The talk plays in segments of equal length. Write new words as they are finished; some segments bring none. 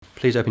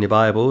Please open your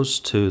Bibles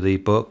to the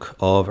book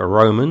of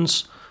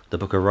Romans,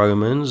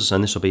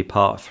 and this will be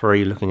part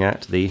 3, looking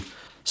at the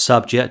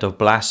subject of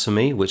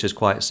blasphemy, which is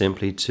quite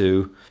simply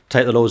to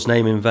take the Lord's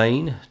name in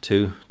vain,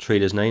 to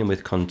treat his name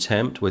with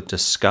contempt, with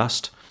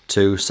disgust,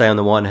 to say on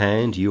the one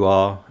hand, you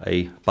are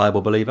a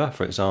Bible believer,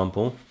 for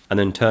example, and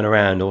then turn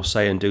around or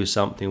say and do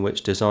something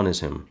which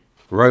dishonors him.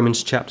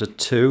 Romans chapter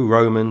 2,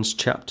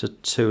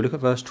 look at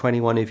verse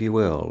 21 if you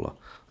will.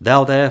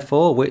 Thou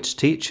therefore which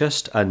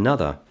teachest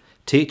another,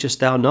 teachest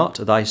thou not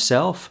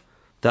thyself,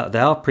 that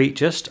thou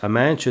preachest a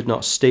man should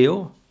not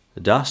steal?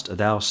 Dost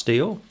thou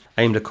steal?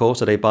 Aimed, of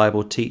course, at a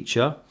Bible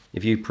teacher.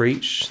 If you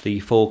preach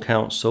the full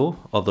counsel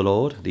of the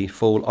Lord, the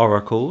full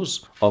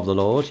oracles of the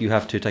Lord, you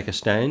have to take a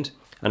stand.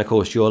 And of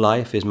course, your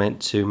life is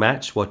meant to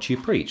match what you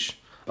preach.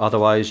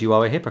 Otherwise, you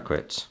are a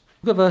hypocrite.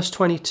 Look at verse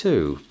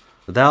 22.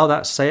 Thou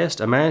that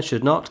sayest a man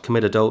should not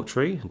commit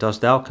adultery,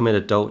 dost thou commit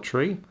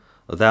adultery?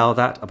 Thou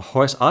that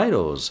abhorrest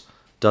idols,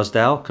 dost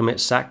thou commit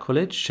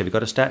sacrilege? Have you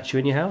got a statue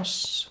in your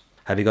house?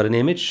 Have you got an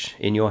image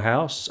in your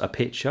house, a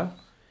picture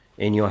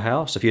in your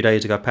house? A few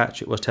days ago,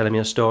 Patrick was telling me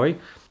a story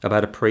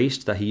about a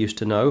priest that he used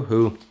to know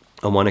who,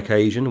 on one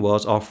occasion,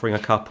 was offering a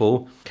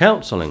couple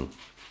counselling.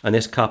 And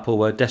this couple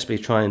were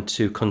desperately trying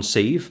to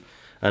conceive,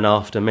 and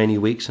after many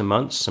weeks and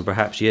months, and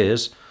perhaps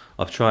years,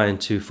 of trying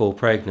to fall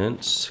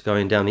pregnant,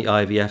 going down the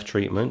IVF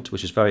treatment,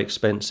 which is very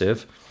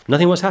expensive,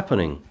 nothing was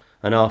happening.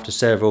 And after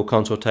several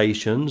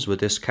consultations with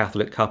this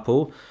Catholic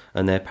couple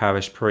and their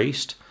parish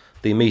priest,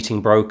 the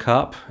meeting broke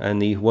up,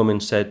 and the woman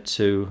said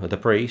to the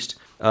priest,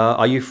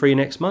 are you free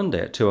next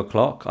Monday at 2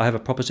 o'clock? I have a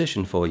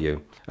proposition for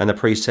you. And the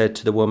priest said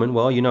to the woman,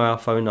 well, you know our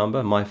phone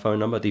number, my phone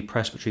number, the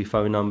presbytery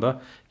phone number.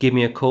 Give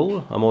me a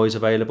call. I'm always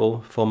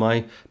available for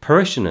my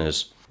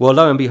parishioners. Well,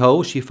 lo and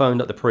behold, she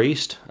phoned up the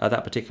priest at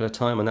that particular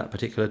time on that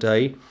particular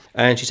day.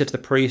 And she said to the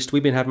priest,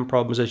 we've been having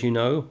problems, as you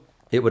know.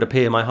 It would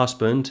appear my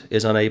husband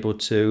is unable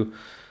to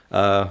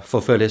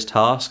fulfill his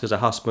task as a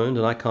husband,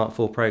 and I can't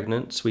fall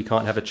pregnant. We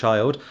can't have a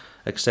child,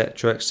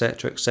 etc.,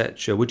 etc.,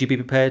 etc. Would you be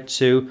prepared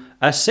to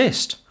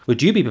assist?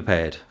 Would you be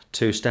prepared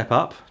to step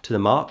up to the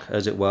mark,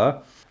 as it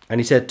were? And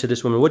he said to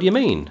this woman, what do you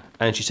mean?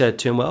 And she said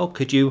to him, well,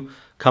 could you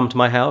come to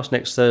my house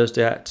next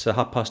Thursday at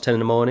 10:30 in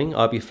the morning?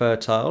 I'll be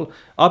fertile.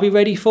 I'll be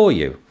ready for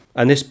you.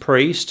 And this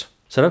priest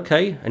said,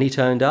 okay. And he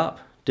turned up,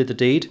 did the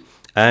deed.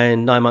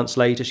 And 9 months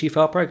later, she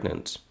fell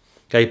pregnant,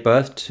 gave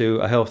birth to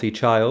a healthy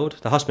child.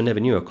 The husband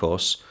never knew, of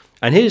course.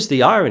 And here's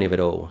the irony of it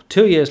all.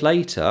 2 years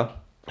later,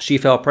 she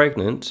fell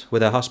pregnant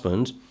with her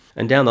husband,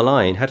 and down the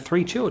line had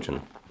 3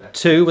 children.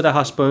 2 with her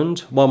husband,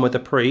 1 with the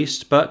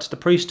priest. But the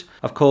priest,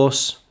 of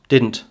course,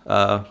 didn't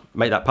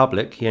make that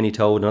public. He only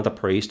told another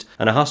priest,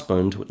 and her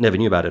husband never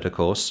knew about it, of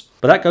course.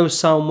 But that goes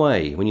some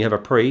way when you have a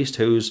priest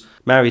who's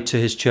married to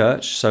his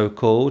church,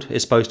 so-called,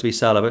 is supposed to be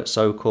celibate,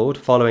 so-called,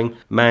 following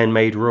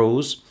man-made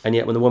rules, and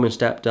yet when the woman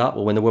stepped up,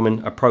 or when the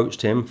woman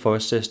approached him for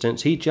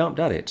assistance, he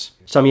jumped at it.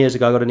 Some years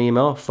ago, I got an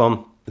email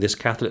from this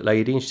Catholic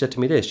lady, and she said to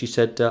me this. She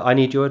said, I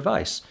need your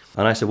advice.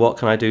 And I said, what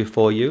can I do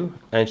for you?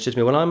 And she said to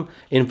me, well, I'm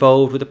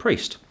involved with a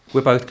priest.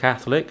 We're both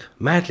Catholic,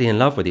 madly in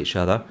love with each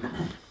other,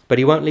 but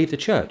he won't leave the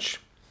church,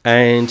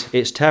 and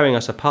it's tearing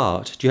us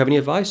apart. Do you have any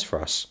advice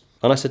for us?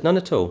 And I said, none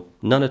at all.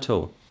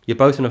 You're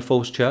both in a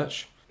false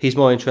church. He's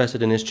more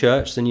interested in his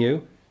church than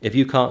you. If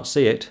you can't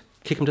see it,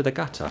 kick him to the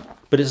gutter.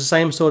 But it's the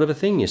same sort of a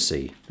thing, you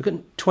see. Look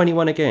at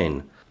 21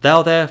 again.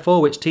 Thou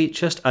therefore which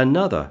teachest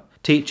another,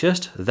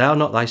 teachest thou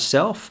not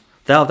thyself?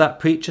 Thou that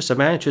preachest a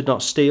man should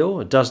not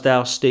steal, dost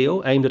thou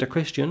steal? Aimed at a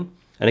Christian.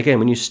 And again,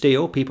 when you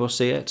steal, people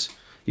see it.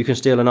 You can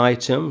steal an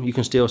item, you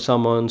can steal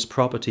someone's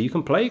property, you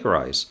can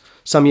plagiarize.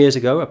 Some years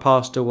ago, a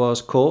pastor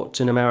was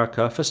caught in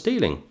America for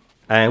stealing.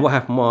 And what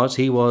happened was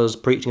he was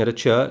preaching at a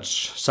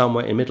church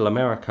somewhere in Middle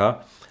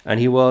America, and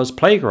he was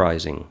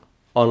plagiarizing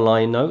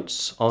online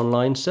notes,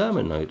 online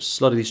sermon notes.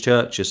 A lot of these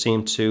churches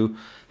seem to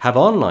have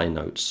online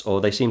notes, or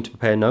they seem to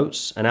prepare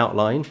notes and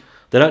outline.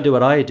 They don't do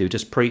what I do,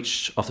 just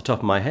preach off the top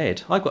of my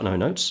head. I've got no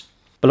notes.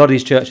 But a lot of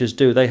these churches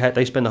do.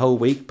 They spend the whole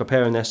week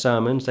preparing their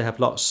sermons. They have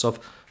lots of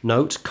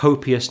notes,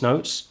 copious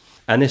notes.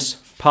 And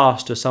this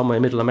pastor somewhere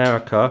in Middle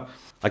America,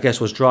 I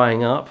guess, was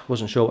drying up,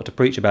 wasn't sure what to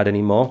preach about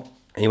anymore.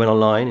 And he went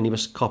online and he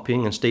was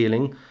copying and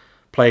stealing,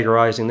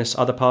 plagiarizing this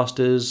other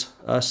pastor's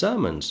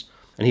sermons.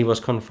 And he was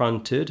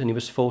confronted and he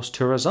was forced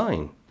to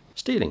resign.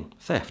 Stealing,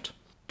 theft.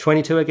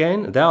 22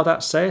 again, thou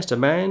that sayest a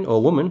man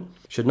or woman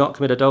should not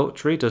commit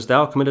adultery, dost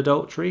thou commit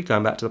adultery?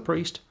 Going back to the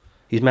priest.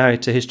 He's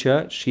married to his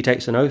church, he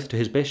takes an oath to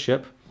his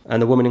bishop,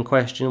 and the woman in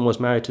question was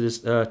married to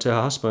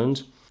her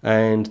husband,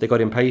 and they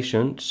got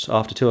impatient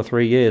after 2 or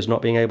 3 years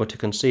not being able to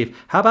conceive.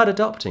 How about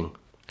adopting?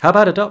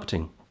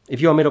 If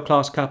you're a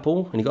middle-class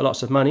couple and you've got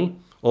lots of money,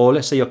 or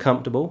let's say you're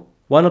comfortable,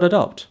 why not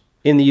adopt?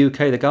 In the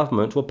UK, the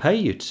government will pay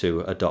you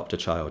to adopt a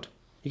child.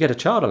 You get a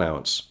child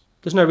allowance.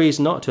 There's no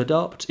reason not to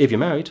adopt if you're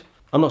married.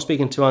 I'm not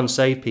speaking to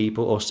unsaved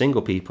people or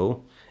single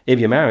people. If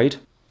you're married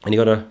and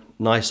you've got a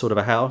nice sort of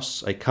a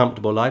house, a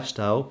comfortable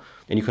lifestyle,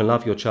 and you can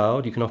love your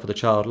child, you can offer the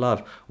child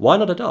love, why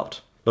not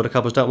adopt? A lot of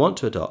couples don't want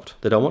to adopt.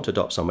 They don't want to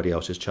adopt somebody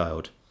else's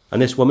child.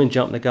 And this woman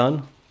jumped the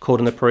gun, called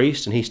on the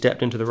priest, and he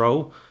stepped into the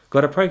role,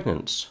 got her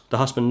pregnant. The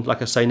husband,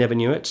 like I say, never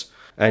knew it.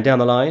 And down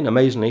the line,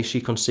 amazingly, she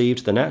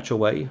conceived the natural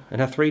way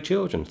and had 3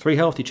 children, 3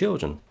 healthy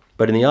children.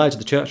 But in the eyes of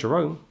the Church of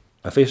Rome,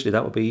 officially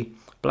that would be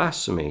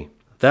blasphemy.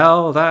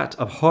 Thou that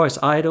abhorrest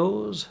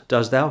idols,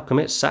 does thou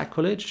commit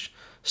sacrilege?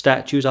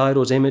 Statues,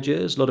 idols,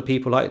 images. A lot of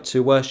people like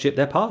to worship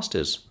their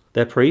pastors,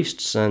 their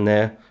priests and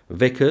their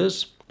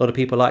vicars. A lot of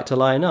people like to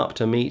line up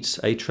to meet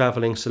a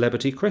travelling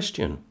celebrity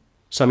Christian.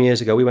 Some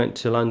years ago we went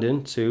to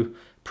London to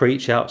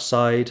preach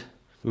outside,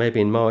 maybe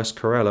in Morris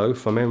Corello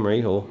from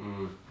memory, or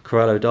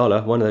Corello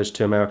Dollar, one of those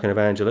 2 American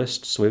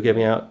evangelists. We were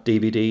giving out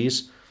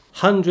DVDs.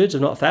 Hundreds,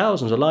 if not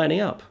thousands, are lining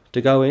up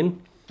to go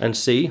in and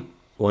see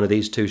one of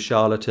these 2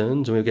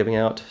 charlatans, and we were giving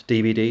out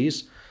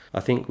DVDs. I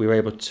think we were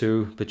able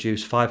to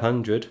produce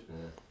 500,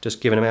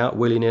 just giving them out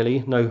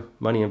willy-nilly, no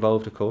money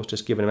involved, of course,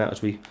 just giving them out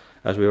as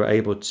we were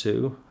able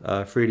to.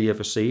 Freely you have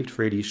received,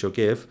 freely you shall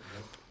give.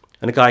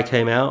 And a guy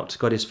came out,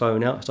 got his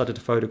phone out, started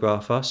to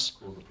photograph us,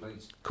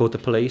 called the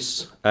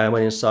police, and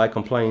went inside,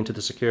 complaining to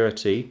the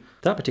security.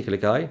 That particular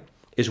guy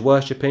is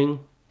worshipping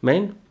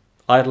men,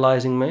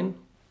 idolising men,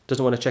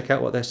 doesn't want to check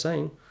out what they're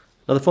saying.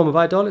 Another form of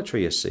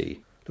idolatry, you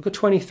see. Look at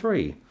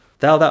 23.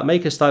 Thou that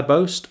makest thy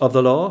boast of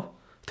the law,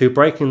 through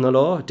breaking the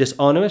law,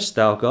 dishonourest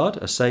thou God,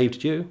 a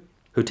saved Jew,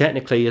 who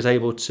technically is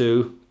able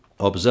to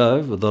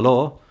observe the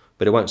law,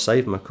 but it won't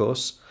save him, of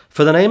course.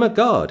 For the name of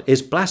God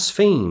is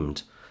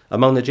blasphemed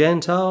among the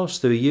Gentiles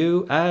through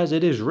you, as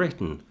it is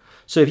written.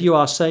 So if you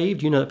are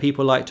saved, you know that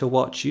people like to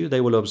watch you,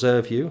 they will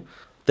observe you.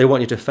 They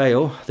want you to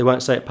fail. They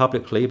won't say it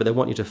publicly, but they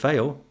want you to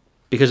fail.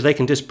 Because if they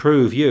can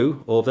disprove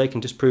you, or if they can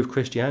disprove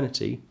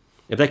Christianity,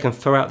 if they can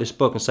throw out this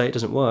book and say it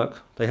doesn't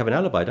work, they have an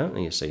alibi, don't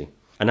they, you see?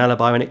 An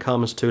alibi when it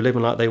comes to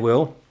living like they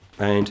will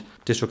and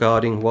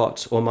disregarding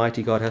what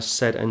Almighty God has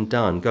said and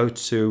done. Go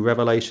to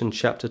Revelation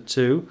chapter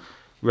 2.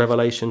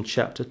 Revelation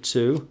chapter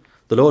 2.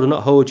 The Lord will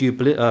not hold you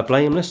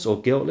blameless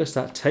or guiltless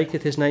that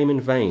taketh his name in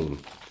vain.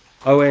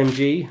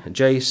 OMG,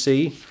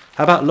 JC.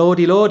 How about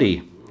Lordy,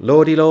 Lordy?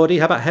 Lordy, Lordy.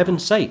 How about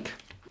heaven's sake?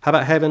 How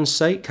about heaven's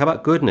sake? How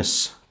about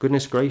goodness?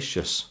 Goodness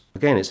gracious.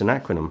 Again, it's an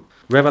acronym.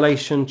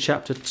 Revelation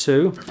chapter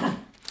 2.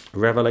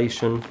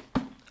 Revelation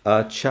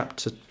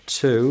chapter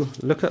 2.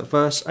 Look at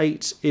verse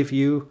 8, if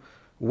you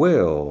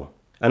will.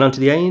 And unto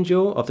the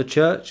angel of the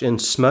church in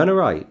Smyrna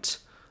write,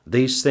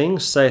 these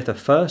things saith the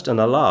first and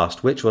the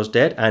last, which was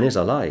dead and is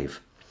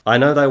alive. I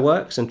know thy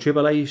works and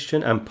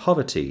tribulation and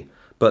poverty,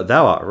 but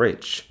thou art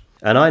rich.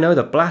 And I know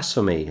the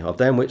blasphemy of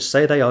them which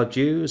say they are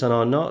Jews and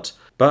are not,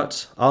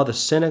 but are the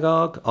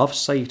synagogue of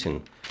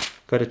Satan.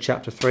 Go to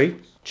chapter 3.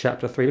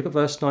 Chapter 3, look at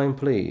verse 9,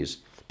 please.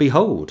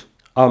 Behold,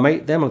 I'll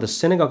make them of the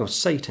synagogue of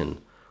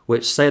Satan,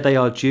 which say they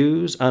are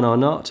Jews and are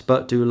not,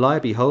 but do lie.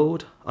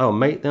 Behold, I will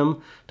make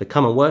them to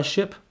come and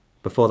worship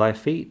before thy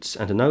feet,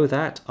 and to know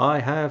that I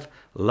have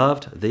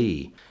loved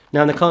thee.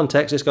 Now in the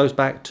context, this goes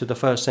back to the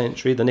 1st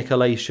century, the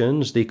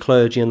Nicolaitans, the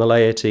clergy and the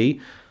laity.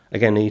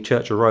 Again, the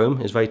Church of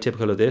Rome is very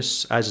typical of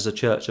this, as is the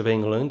Church of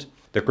England.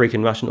 The Greek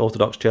and Russian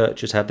Orthodox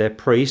churches have their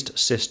priest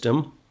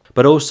system,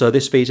 but also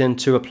this feeds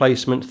into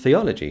replacement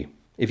theology.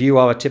 If you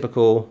are a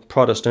typical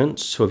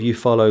Protestant, or if you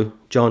follow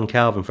John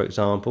Calvin, for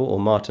example, or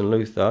Martin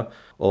Luther,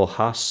 or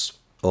Huss,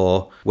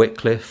 or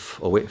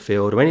Wycliffe, or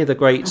Whitfield, or any of the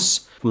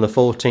greats from the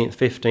 14th,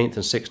 15th,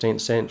 and 16th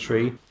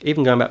century,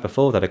 even going back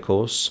before that, of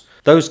course,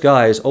 those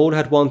guys all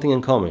had one thing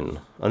in common,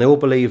 and they all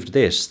believed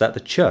this, that the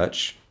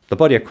church, the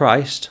body of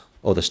Christ,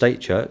 or the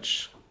state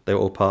church, they were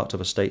all part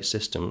of a state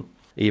system.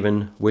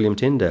 Even William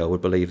Tyndale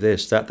would believe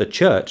this, that the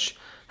church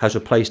has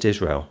replaced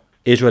Israel.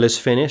 Israel is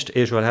finished.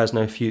 Israel has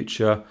no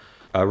future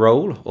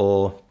role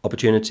or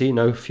opportunity,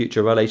 no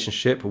future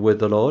relationship with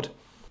the Lord.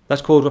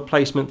 That's called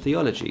replacement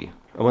theology.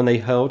 And when they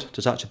held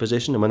to such a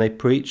position and when they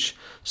preach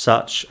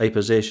such a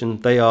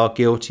position, they are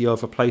guilty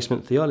of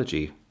replacement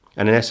theology.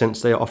 And in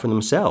essence, they are offering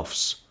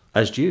themselves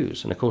as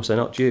Jews. And of course, they're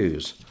not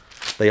Jews.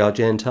 They are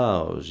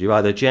Gentiles. You're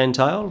either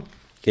Gentile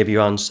if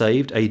you're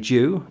unsaved, a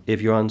Jew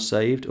if you're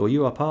unsaved, or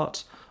you are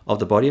part of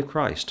the body of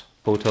Christ.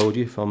 Paul told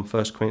you from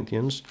 1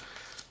 Corinthians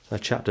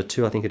chapter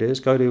 2, I think it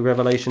is. Go to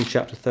Revelation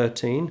chapter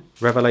 13.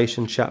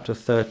 Revelation chapter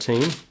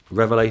 13.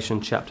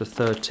 Revelation chapter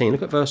 13.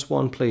 Look at verse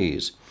 1,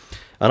 please.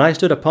 And I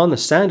stood upon the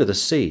sand of the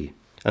sea,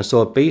 and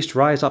saw a beast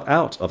rise up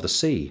out of the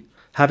sea,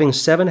 having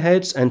 7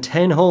 heads and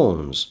 10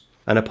 horns,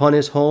 and upon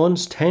his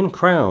horns 10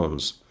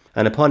 crowns,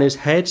 and upon his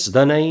heads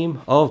the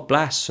name of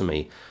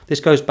blasphemy.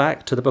 This goes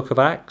back to the book of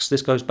Acts.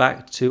 This goes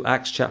back to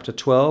Acts chapter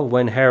 12,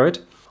 when Herod,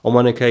 on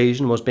one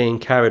occasion, was being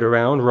carried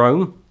around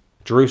Rome,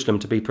 Jerusalem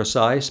to be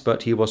precise,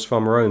 but he was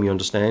from Rome, you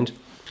understand.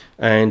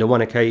 And on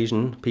one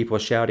occasion, people were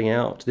shouting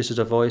out, this is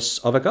a voice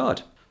of a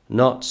God,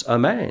 not a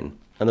man.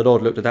 And the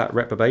Lord looked at that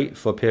reprobate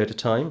for a period of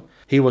time.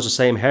 He was the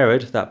same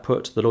Herod that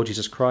put the Lord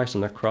Jesus Christ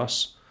on the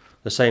cross,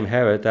 the same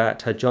Herod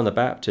that had John the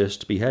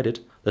Baptist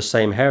beheaded, the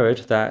same Herod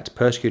that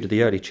persecuted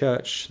the early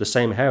church, the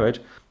same Herod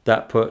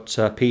that put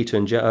Peter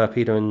and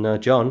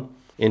John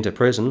into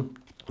prison,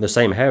 the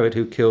same Herod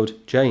who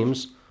killed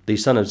James, the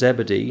son of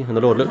Zebedee. And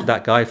the Lord looked at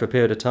that guy for a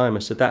period of time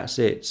and said, that's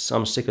it,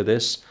 I'm sick of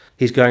this.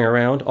 He's going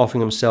around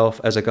offering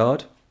himself as a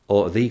god.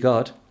 or the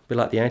God, be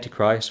like the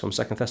Antichrist from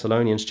 2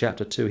 Thessalonians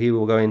chapter 2. He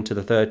will go into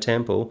the third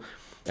temple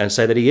and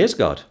say that he is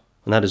God.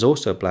 And that is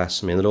also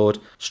blasphemy. The Lord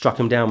struck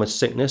him down with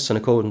sickness, and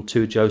according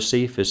to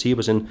Josephus, he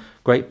was in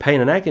great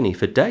pain and agony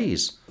for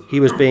days. He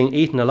was being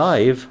eaten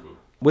alive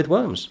with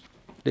worms,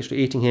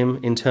 literally eating him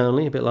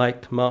internally, a bit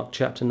like Mark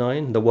chapter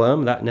 9, the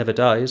worm that never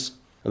dies.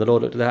 And the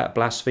Lord looked at that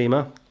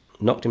blasphemer,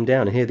 knocked him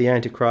down. And here the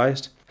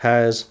Antichrist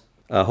has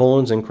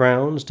horns and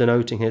crowns,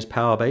 denoting his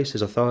power base,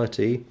 his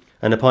authority,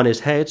 and upon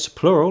his heads,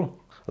 plural,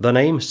 the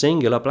name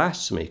singular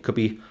blasphemy. It could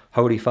be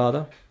Holy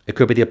Father, it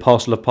could be the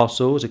Apostle of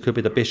Apostles, it could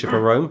be the Bishop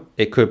of Rome,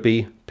 it could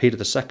be Peter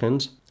II.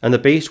 And the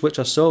beast which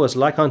I saw was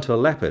like unto a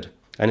leopard,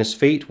 and his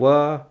feet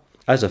were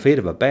as the feet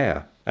of a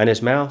bear, and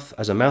his mouth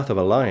as the mouth of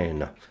a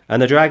lion.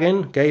 And the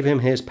dragon gave him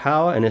his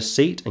power and his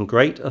seat and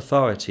great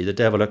authority, the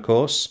devil of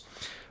course.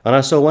 And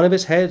I saw one of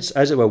his heads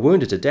as it were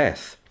wounded to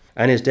death,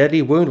 and his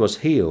deadly wound was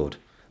healed.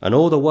 And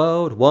all the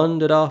world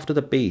wondered after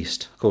the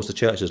beast. Of course, the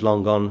church is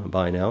long gone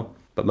by now,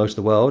 but most of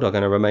the world are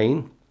going to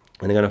remain,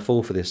 and they're going to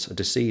fall for this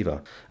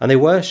deceiver. And they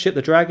worshipped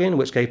the dragon,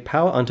 which gave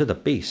power unto the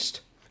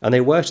beast. And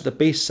they worshipped the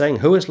beast, saying,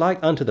 Who is like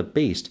unto the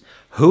beast?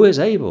 Who is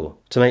able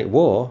to make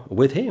war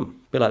with him?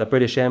 A bit like the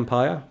British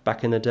Empire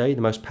back in the day,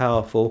 the most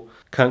powerful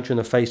country on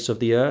the face of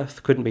the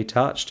earth, couldn't be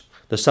touched.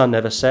 The sun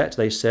never set,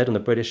 they said, on the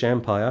British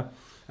Empire,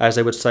 as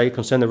they would say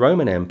concerning the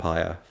Roman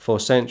Empire. For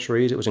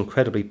centuries it was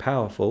incredibly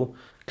powerful,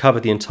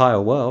 covered the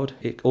entire world.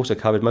 It also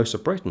covered most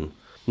of Britain.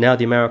 Now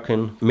the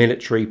American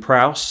military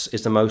prowess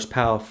is the most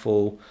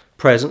powerful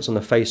presence on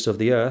the face of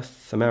the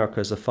earth. America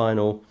is the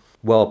final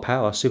world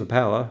power,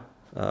 superpower,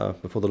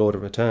 before the Lord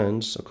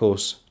returns. Of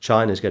course,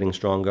 China is getting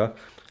stronger,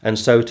 and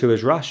so too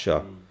is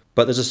Russia.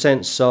 But there's a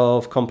sense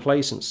of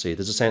complacency.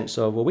 There's a sense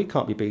of, well, we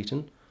can't be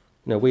beaten.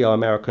 We are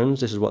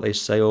Americans. This is what they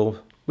say. Or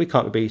we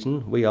can't be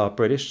beaten. We are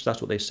British.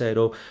 That's what they said.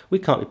 Or we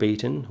can't be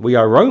beaten. We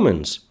are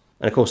Romans.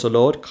 And of course, the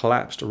Lord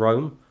collapsed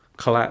Rome,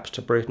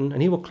 collapsed Britain,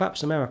 and he will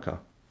collapse America.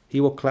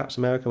 He will collapse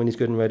America when he's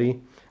good and ready.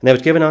 And there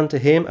was given unto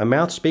him a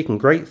mouth speaking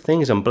great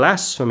things and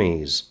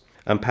blasphemies.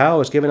 And power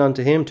was given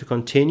unto him to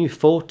continue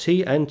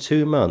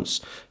 42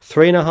 months,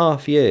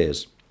 3.5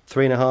 years.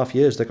 3.5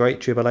 years, the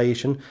great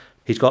tribulation.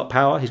 He's got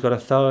power, he's got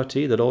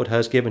authority. The Lord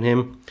has given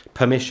him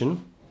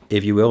permission,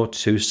 if you will,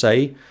 to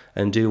say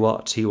and do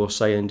what he will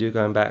say and do.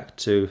 Going back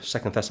to 2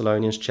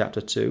 Thessalonians chapter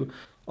 2.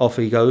 Off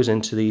he goes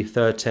into the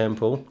third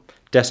temple,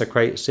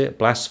 desecrates it,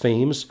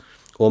 blasphemes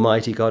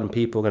Almighty God, and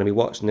people are going to be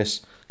watching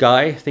this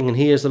guy thinking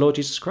he is the Lord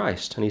Jesus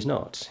Christ, and he's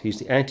not. He's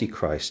the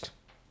Antichrist.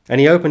 And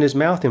he opened his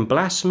mouth in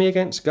blasphemy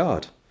against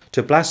God,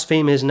 to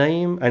blaspheme his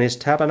name and his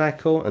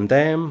tabernacle and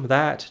them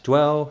that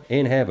dwell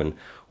in heaven.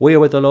 We are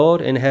with the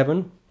Lord in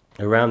heaven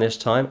around this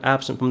time,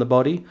 absent from the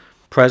body,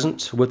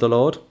 present with the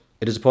Lord.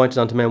 It is appointed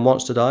unto men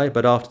once to die,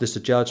 but after this the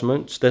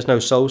judgment. There's no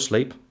soul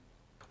sleep.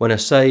 When a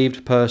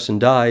saved person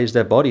dies,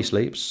 their body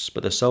sleeps,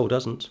 but the soul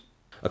doesn't.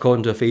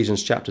 According to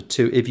Ephesians chapter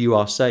 2, if you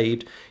are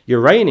saved, you're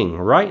reigning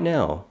right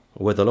now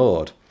with the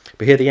Lord.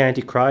 But here the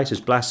Antichrist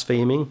is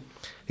blaspheming.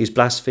 He's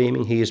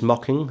blaspheming, he is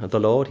mocking of the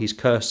Lord, he's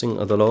cursing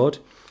of the Lord.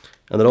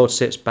 And the Lord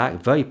sits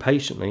back very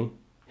patiently.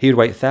 He would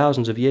wait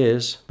thousands of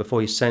years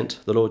before he sent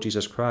the Lord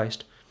Jesus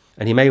Christ.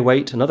 And he may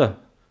wait another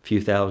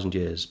few thousand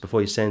years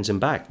before he sends him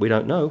back. We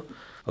don't know.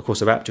 Of course,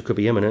 the rapture could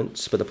be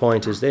imminent, but the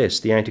point is this.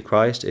 The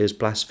Antichrist is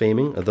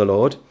blaspheming of the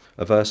Lord.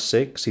 Verse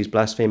 6, he's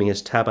blaspheming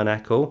his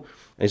tabernacle.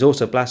 And he's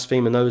also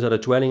blaspheming those that are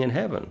dwelling in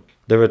heaven.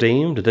 The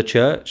redeemed, the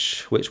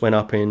church, which went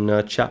up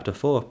in chapter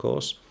 4, of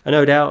course. And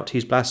no doubt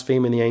he's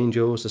blaspheming the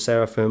angels, the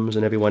seraphims,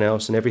 and everyone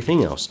else and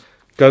everything else.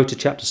 Go to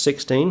chapter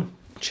 16.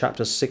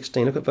 Chapter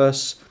 16, look at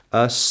verse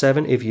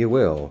 7, if you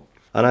will.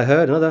 And I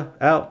heard another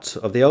out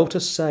of the altar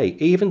say,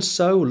 Even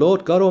so,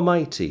 Lord God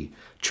Almighty,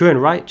 true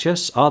and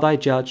righteous are thy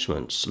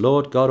judgments,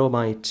 Lord God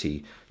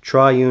Almighty,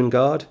 triune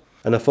God.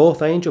 And the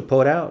fourth angel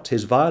poured out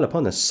his vial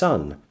upon the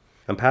sun,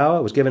 and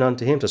power was given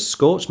unto him to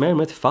scorch men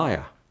with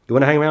fire. You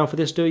want to hang around for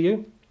this, do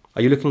you?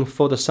 Are you looking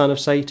for the son of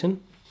Satan?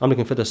 I'm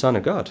looking for the Son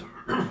of God.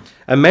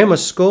 And men were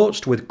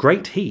scorched with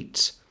great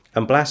heat,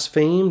 and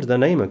blasphemed the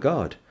name of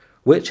God,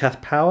 which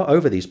hath power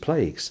over these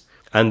plagues.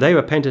 And they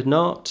repented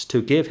not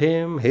to give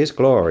him his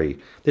glory.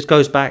 This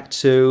goes back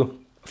to,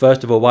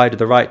 first of all, why did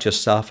the righteous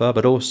suffer,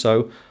 but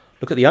also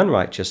look at the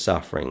unrighteous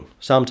suffering.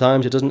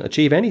 Sometimes it doesn't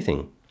achieve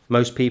anything.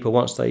 Most people,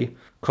 once they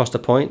cross the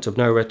point of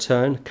no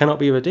return, cannot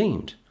be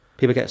redeemed.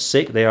 People get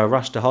sick, they are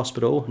rushed to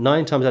hospital.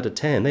 9 times out of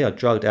 10, they are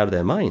drugged out of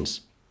their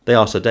minds. They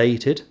are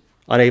sedated,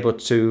 unable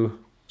to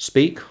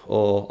speak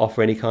or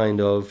offer any kind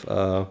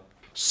of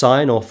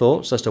sign or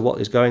thoughts as to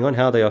what is going on,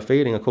 how they are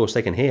feeling. Of course,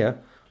 they can hear.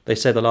 They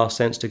say the last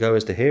sense to go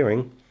is to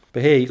hearing.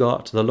 But here you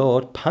got the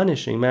Lord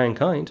punishing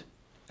mankind,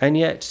 and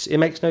yet it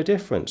makes no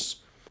difference.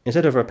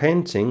 Instead of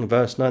repenting,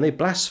 verse 9, they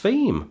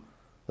blaspheme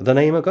the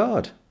name of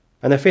God.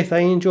 And the fifth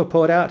angel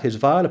poured out his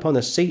vial upon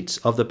the seats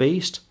of the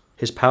beast,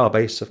 his power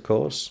base, of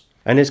course.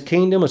 And his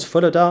kingdom was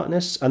full of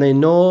darkness, and they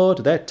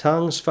gnawed their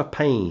tongues for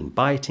pain,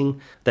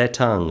 biting their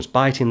tongues,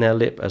 biting their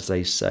lip, as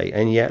they say.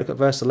 And yet, look at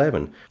verse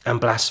 11, and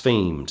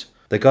blasphemed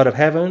the God of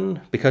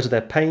heaven because of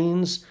their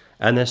pains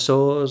and their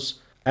sores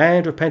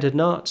and repented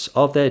not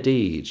of their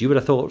deeds. You would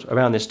have thought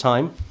around this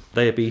time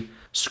they'd be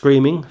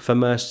screaming for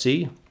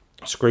mercy,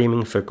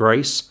 screaming for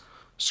grace,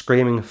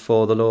 screaming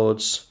for the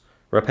Lord's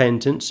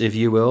repentance, if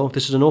you will.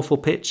 This is an awful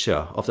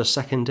picture of the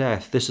second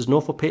death. This is an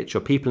awful picture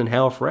of people in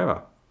hell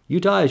forever. You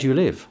die as you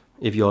live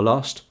if you're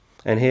lost.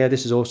 And here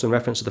this is also in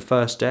reference to the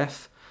first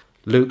death.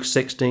 Luke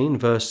 16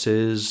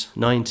 verses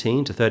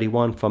 19 to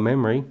 31 from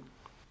memory.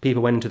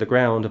 People went into the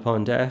ground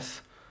upon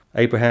death.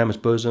 Abraham's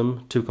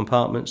bosom, 2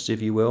 compartments,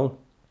 if you will.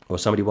 Or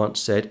somebody once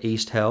said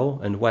east hell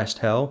and west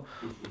hell.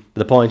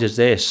 The point is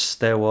this: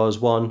 there was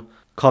one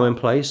common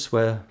place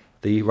where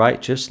the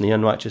righteous and the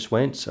unrighteous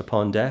went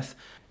upon death.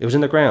 It was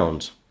in the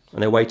ground,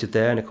 and they waited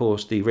there. And of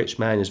course, the rich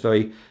man is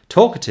very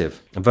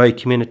talkative and very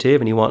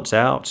communicative, and he wants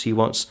out. He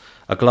wants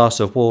a glass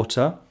of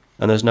water,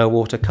 and there's no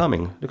water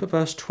coming. Look at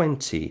verse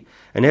 20.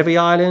 And every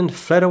island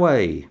fled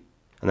away,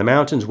 and the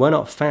mountains were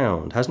not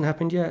found. Hasn't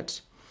happened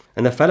yet.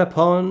 And there fell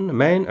upon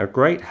men a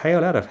great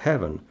hail out of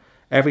heaven,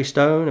 every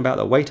stone about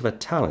the weight of a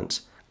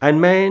talent.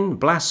 And men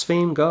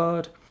blasphemed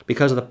God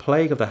because of the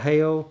plague of the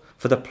hail,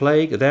 for the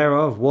plague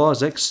thereof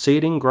was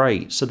exceeding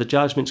great. So the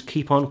judgments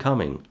keep on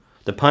coming.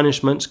 The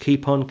punishments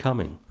keep on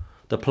coming.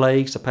 The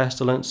plagues, the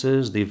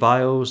pestilences, the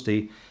vials,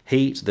 the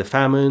heat, the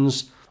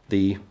famines,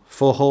 the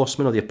 4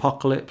 horsemen of the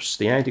apocalypse,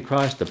 the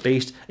Antichrist, the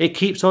beast, it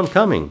keeps on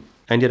coming.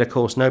 And yet, of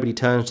course, nobody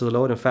turns to the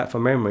Lord. In fact,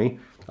 from memory,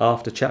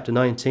 after chapter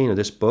 19 of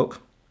this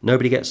book,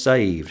 nobody gets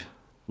saved.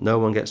 No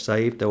one gets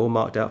saved. They're all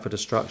marked out for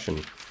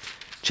destruction.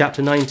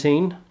 Chapter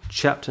 19,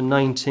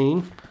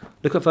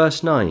 look at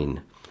verse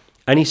 9.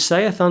 And he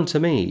saith unto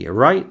me,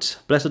 Right,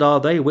 blessed are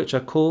they which are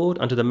called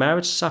unto the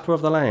marriage supper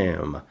of the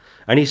Lamb.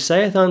 And he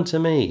saith unto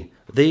me,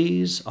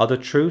 These are the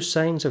true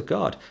sayings of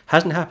God.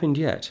 Hasn't happened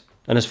yet.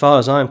 And as far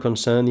as I'm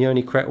concerned, the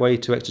only correct way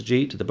to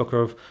exegete the book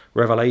of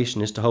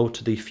Revelation is to hold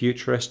to the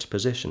futurist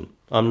position.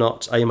 I'm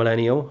not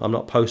amillennial, I'm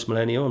not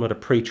postmillennial, I'm not a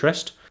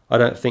preterist. I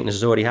don't think this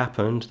has already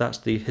happened. That's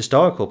the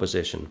historical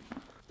position.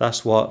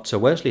 That's what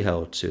Wesley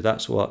held to.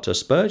 That's what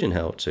Spurgeon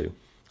held to.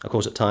 Of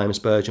course, at times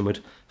Spurgeon would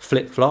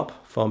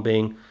flip-flop from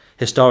being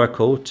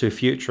historical to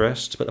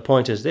futurist, but the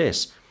point is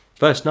this: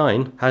 verse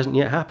 9 hasn't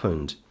yet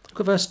happened.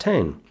 Look at verse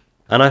 10.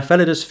 And I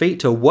fell at his feet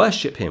to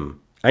worship him.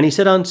 And he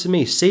said unto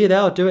me, See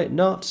thou do it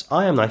not.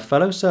 I am thy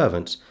fellow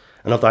servant,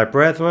 and of thy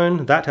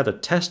brethren that have the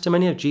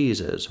testimony of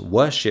Jesus.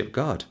 Worship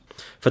God.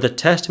 For the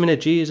testimony of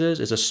Jesus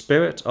is a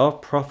spirit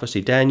of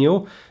prophecy.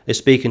 Daniel is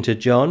speaking to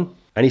John,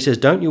 and he says,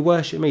 Don't you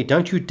worship me.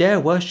 Don't you dare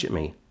worship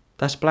me.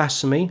 That's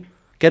blasphemy.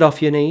 Get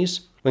off your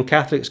knees. When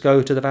Catholics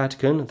go to the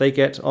Vatican, they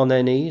get on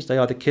their knees. They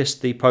either kiss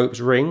the Pope's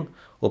ring,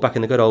 or back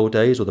in the good old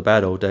days, or the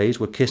bad old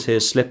days, would kiss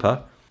his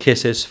slipper,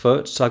 kiss his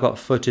foot. So I got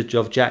footage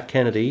of Jack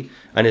Kennedy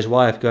and his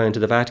wife going to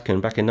the Vatican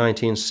back in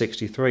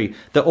 1963.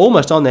 They're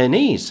almost on their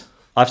knees.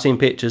 I've seen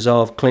pictures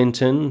of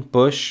Clinton,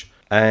 Bush,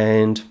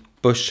 and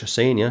Bush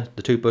Sr.,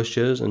 the 2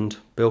 Bushes, and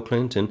Bill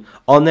Clinton,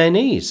 on their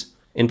knees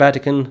in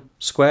Vatican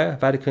Square,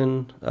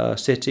 Vatican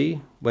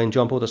City, when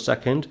John Paul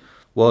II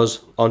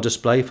was on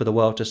display for the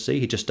world to see.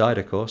 He just died,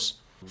 of course.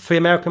 3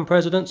 American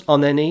presidents on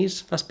their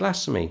knees. That's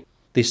blasphemy.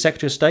 The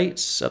Secretary of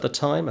State at the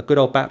time, a good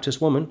old Baptist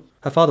woman,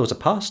 her father was a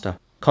pastor.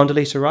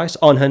 Condoleezza Rice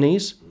on her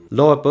knees.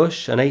 Laura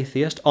Bush, an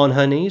atheist, on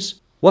her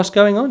knees. What's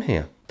going on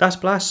here? That's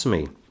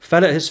blasphemy.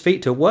 Fell at his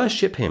feet to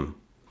worship him.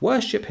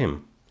 Worship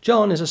him.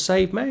 John is a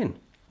saved man.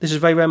 This is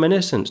very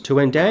reminiscent to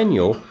when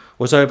Daniel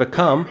was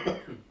overcome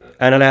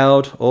and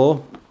allowed,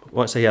 or I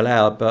won't say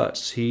allowed,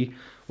 but he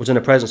was in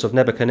the presence of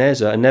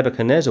Nebuchadnezzar, and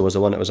Nebuchadnezzar was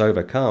the one that was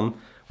overcome,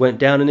 went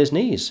down on his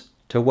knees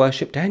to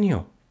worship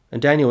Daniel.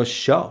 And Daniel was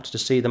shocked to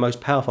see the most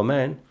powerful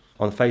man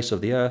on the face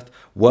of the earth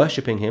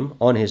worshipping him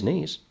on his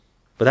knees.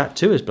 But that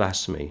too is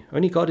blasphemy.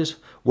 Only God is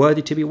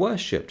worthy to be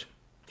worshipped.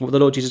 What would the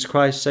Lord Jesus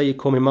Christ say? You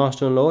call me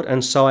Master and Lord,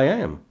 and so I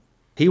am.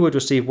 He would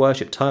receive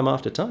worship time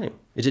after time.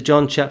 Is it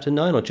John chapter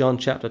 9 or John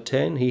chapter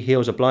 10? He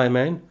heals a blind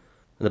man,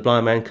 and the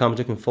blind man comes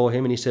looking for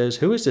him, and he says,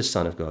 Who is this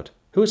Son of God?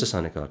 Who is the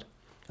Son of God?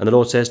 And the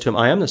Lord says to him,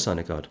 I am the Son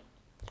of God.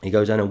 He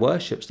goes down and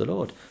worships the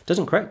Lord.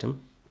 Doesn't correct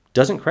him.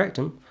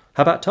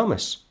 How about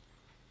Thomas?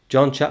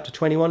 John chapter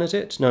 21, is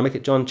it? No, make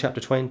it John chapter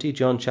 20.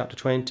 John chapter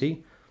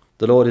 20.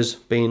 The Lord has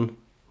been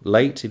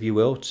late, if you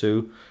will,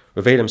 to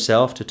reveal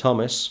himself to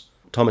Thomas.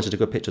 Thomas is a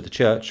good picture of the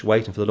church,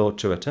 waiting for the Lord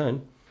to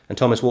return. And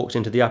Thomas walks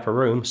into the upper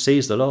room,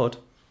 sees the Lord,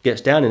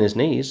 gets down on his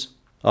knees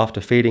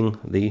after feeling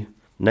the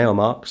nail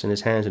marks in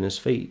his hands and his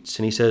feet,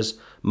 and he says,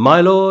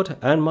 My Lord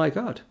and my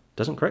God.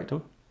 Doesn't correct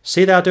him.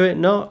 See thou do it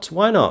not.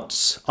 Why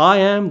not? I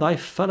am thy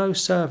fellow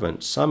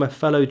servant. I'm a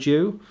fellow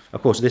Jew.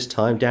 Of course, at this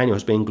time, Daniel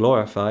has been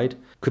glorified.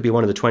 Could be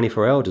one of the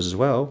 24 elders as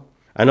well.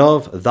 And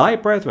of thy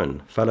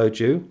brethren, fellow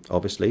Jew,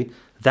 obviously,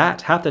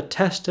 that have the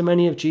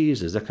testimony of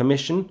Jesus, the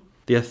commission,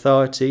 the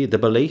authority, the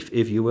belief,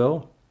 if you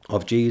will,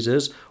 of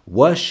Jesus.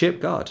 Worship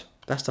God.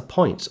 That's the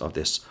point of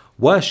this.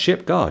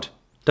 Worship God.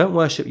 Don't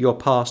worship your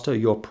pastor,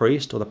 your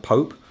priest, or the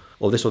Pope,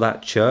 or this or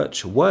that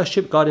church.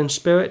 Worship God in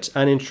spirit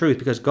and in truth,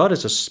 because God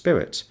is a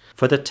spirit.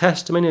 For the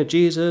testimony of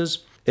Jesus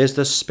is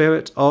the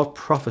spirit of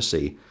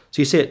prophecy.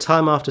 So you see it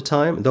time after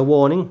time, the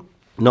warning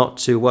not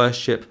to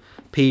worship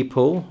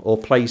people or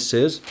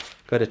places.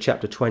 Go to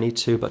chapter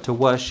 22, but to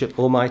worship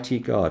Almighty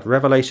God.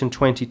 Revelation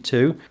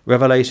 22.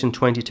 Now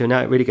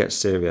it really gets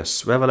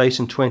serious.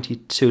 Revelation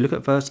 22, look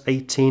at verse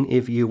 18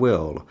 if you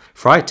will.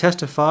 For I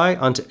testify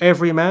unto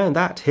every man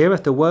that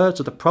heareth the words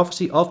of the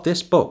prophecy of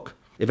this book.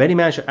 If any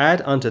man shall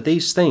add unto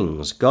these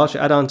things, God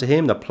shall add unto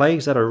him the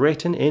plagues that are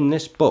written in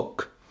this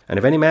book. And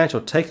if any man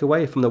shall take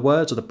away from the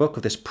words of the book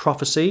of this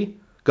prophecy,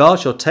 God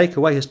shall take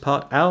away his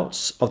part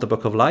out of the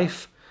book of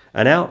life,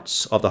 and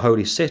out of the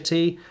holy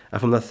city, and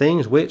from the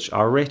things which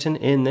are written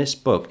in this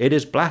book. It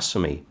is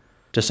blasphemy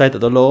to say that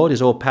the Lord is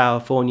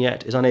all-powerful and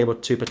yet is unable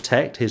to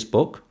protect his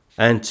book,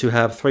 and to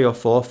have 3 or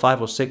 4,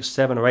 5 or 6,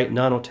 7 or 8,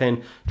 9 or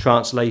 10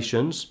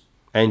 translations,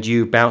 and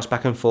you bounce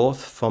back and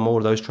forth from all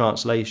of those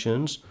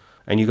translations,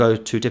 and you go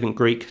to different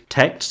Greek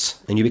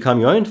texts, and you become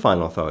your own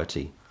final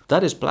authority.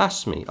 That is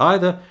blasphemy.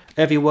 Either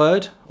every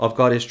word of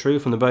God is true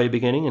from the very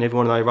beginning, and every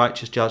one of thy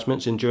righteous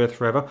judgments endureth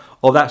forever,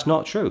 or that's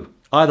not true.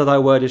 Either thy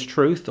word is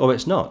truth, or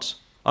it's not.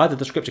 Either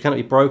the scripture cannot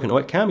be broken, or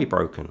it can be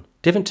broken.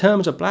 Different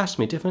terms of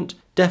blasphemy, different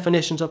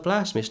definitions of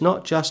blasphemy. It's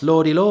not just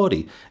lordy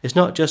lordy. It's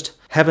not just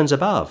heavens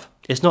above.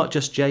 It's not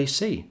just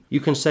JC.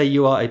 You can say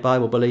you are a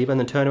Bible believer and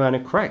then turn around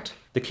and correct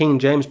the King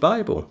James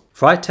Bible.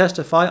 For I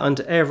testify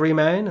unto every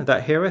man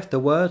that heareth the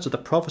words of the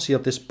prophecy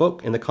of this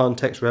book, in the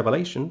context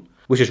Revelation,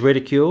 which is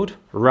ridiculed,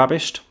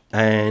 rubbished,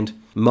 and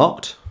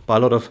mocked by a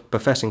lot of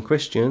professing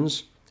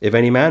Christians. If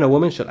any man or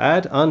woman shall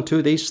add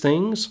unto these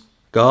things,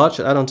 God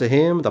shall add unto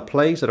him the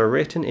plagues that are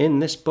written in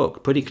this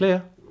book. Pretty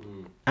clear.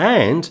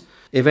 And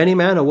if any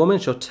man or woman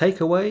shall take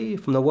away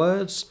from the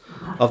words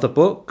of the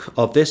book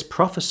of this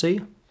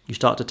prophecy, you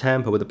start to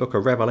tamper with the book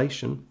of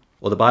Revelation,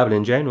 or the Bible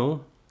in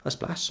general, that's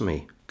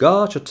blasphemy.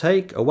 God shall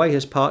take away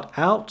his part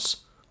out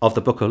of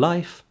the book of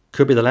life,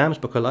 could be the Lamb's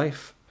book of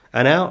life,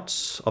 and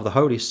out of the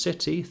holy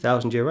city,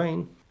 1,000-year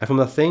reign, and from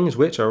the things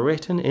which are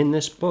written in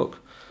this book.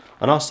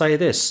 And I'll say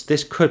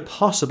this could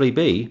possibly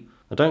be,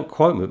 now don't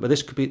quote me, but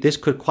this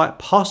could quite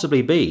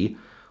possibly be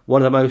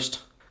one of the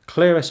most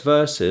clearest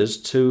verses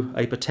to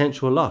a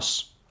potential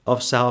loss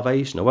of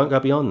salvation. I won't go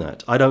beyond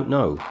that. I don't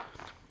know.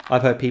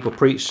 I've heard people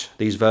preach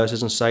these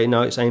verses and say,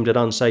 no, it's aimed at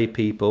unsaved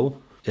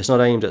people. It's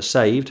not aimed at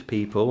saved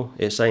people.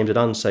 It's aimed at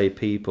unsaved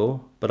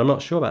people. But I'm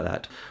not sure about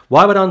that.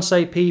 Why would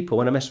unsaved people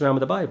want to mess around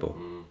with the Bible?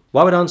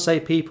 Why would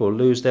unsaved people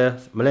lose their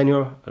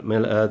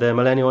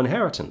millennial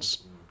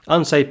inheritance?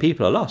 Unsaved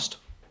people are lost.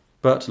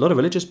 But a lot of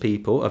religious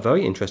people are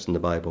very interested in the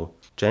Bible.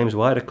 James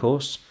White, of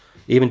course.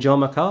 Even John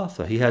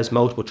MacArthur. He has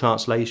multiple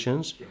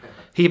translations.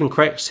 He even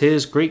corrects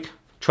his Greek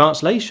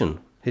translation,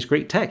 his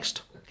Greek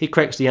text. He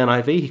corrects the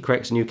NIV. He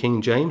corrects the New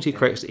King James. He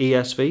corrects the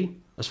ESV.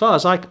 As far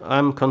as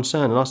I'm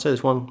concerned, and I'll say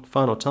this one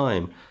final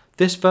time,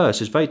 this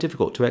verse is very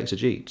difficult to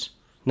exegete.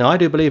 Now, I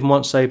do believe in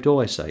once saved,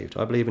 always saved.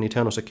 I believe in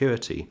eternal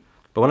security.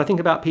 But when I think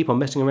about people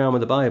messing around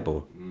with the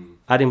Bible,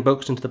 adding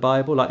books into the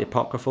Bible like the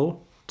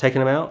Apocryphal, taking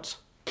them out,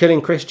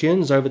 killing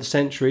Christians over the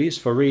centuries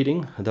for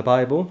reading the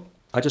Bible,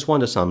 I just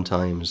wonder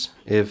sometimes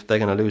if they're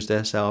going to lose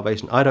their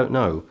salvation. I don't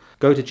know.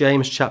 Go to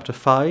James chapter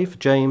 5.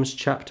 James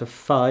chapter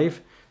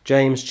 5.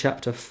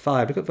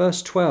 Look at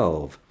verse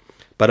 12.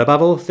 But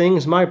above all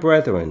things, my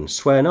brethren,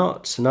 swear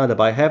not, neither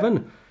by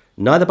heaven,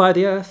 neither by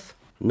the earth,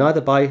 neither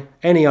by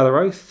any other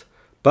oath,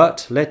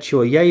 but let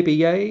your yea be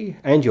yea,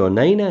 and your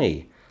nay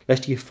nay,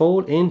 lest ye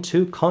fall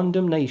into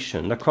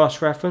condemnation. The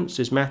cross-reference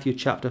is Matthew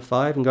chapter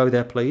 5, and go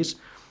there please.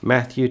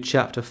 Matthew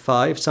chapter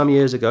 5. Some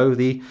years ago,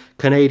 the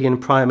Canadian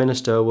Prime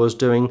Minister was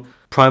doing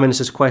Prime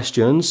Minister's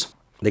questions.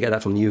 They get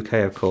that from the UK,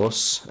 of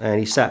course. And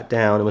he sat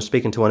down and was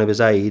speaking to one of his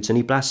aides, and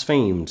he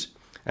blasphemed.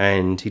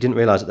 And he didn't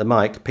realise that the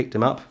mic picked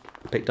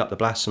up the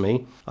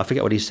blasphemy. I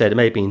forget what he said. It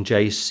may have been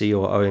JC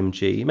or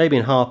OMG. It may have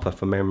been Harper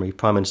from memory,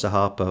 Prime Minister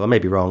Harper. I may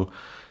be wrong.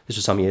 This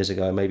was some years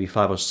ago, maybe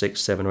 5 or 6,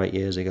 7 or 8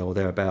 years ago, or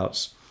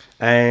thereabouts.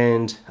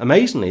 And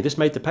amazingly, this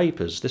made the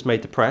papers. This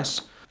made the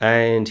press.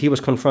 And he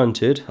was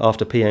confronted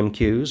after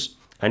PMQs,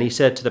 and he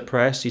said to the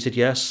press, he said,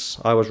 yes,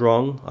 I was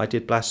wrong, I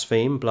did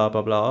blaspheme, blah,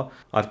 blah, blah.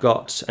 I've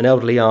got an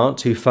elderly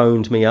aunt who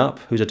phoned me up,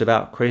 who's a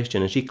devout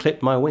Christian, and she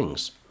clipped my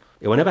wings.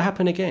 It will never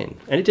happen again.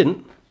 And it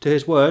didn't. To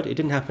his word, it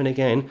didn't happen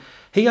again.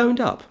 He owned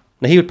up.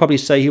 Now, he would probably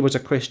say he was a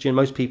Christian,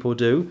 most people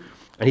do,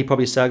 and he'd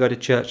probably say I go to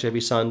church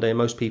every Sunday, and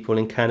most people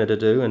in Canada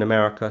do, in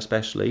America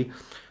especially.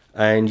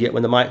 And yet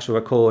when the mics were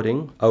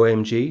recording,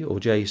 OMG or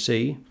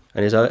JC,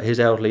 and his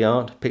elderly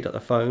aunt picked up the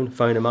phoned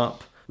him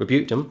up,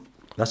 rebuked him.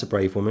 That's a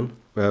brave woman,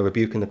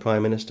 rebuking the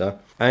Prime Minister.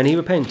 And he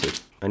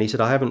repented. And he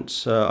said,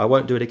 I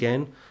won't do it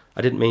again.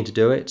 I didn't mean to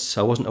do it.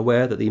 I wasn't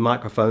aware that the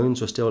microphones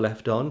were still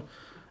left on.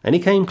 And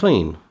he came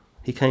clean.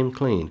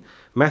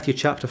 Matthew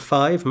chapter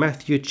 5.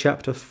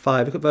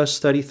 Look at verse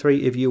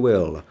 33, if you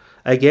will.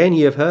 Again,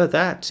 ye have heard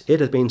that it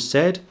hath been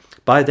said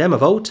by them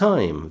of old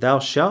time, thou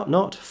shalt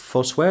not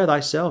forswear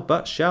thyself,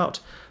 but shalt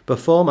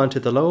perform unto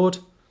the Lord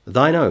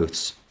thine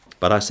oaths.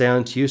 But I say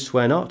unto you,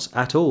 swear not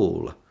at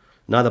all,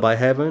 neither by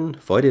heaven,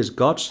 for it is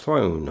God's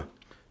throne,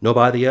 nor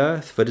by the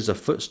earth, for it is a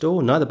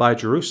footstool, neither by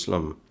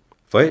Jerusalem,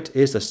 for it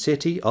is the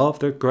city of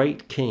the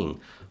great King.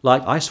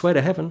 Like, I swear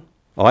to heaven,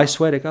 or I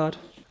swear to God,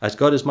 As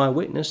God is my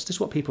witness, this is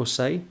what people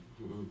say.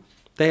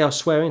 They are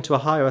swearing to a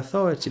higher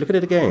authority. Look at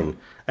it again.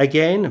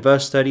 Again,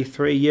 verse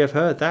 33, ye have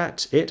heard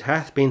that it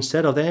hath been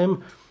said of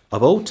them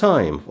of old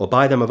time, or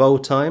by them of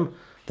old time,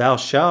 thou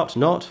shalt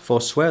not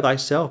forswear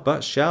thyself,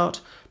 but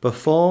shalt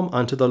perform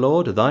unto the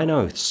Lord thine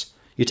oaths.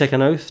 You take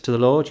an oath to the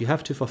Lord, you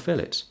have to fulfill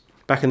it.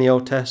 Back in the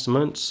Old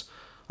Testament,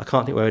 I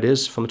can't think where it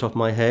is from the top of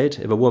my head,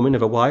 if a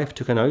wife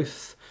took an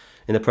oath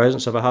in the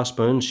presence of her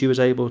husband, he was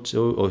able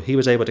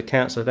to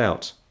cancel it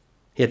out.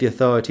 He had the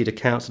authority to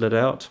cancel it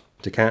out,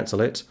 to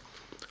cancel it.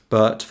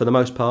 But for the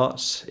most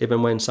part,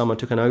 even when someone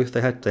took an oath,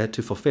 they had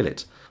to fulfill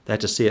it. They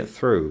had to see it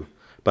through.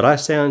 But I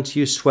say unto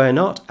you, swear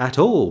not at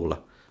all,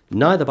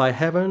 neither by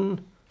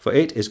heaven, for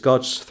it is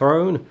God's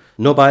throne,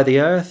 nor by the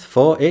earth,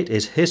 for it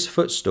is his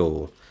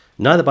footstool,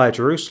 neither by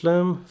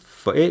Jerusalem,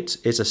 for it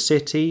is a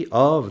city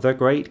of the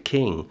great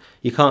King.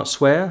 You can't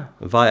swear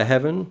via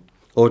heaven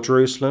or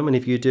Jerusalem, and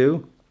if you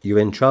do, you're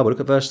in trouble. Look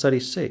at verse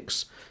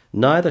 36.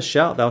 Neither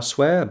shalt thou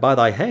swear by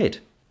thy head,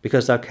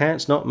 because thou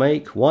canst not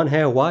make one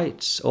hair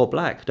white or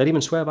black. Don't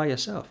even swear by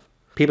yourself.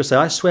 People say,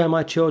 I swear on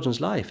my children's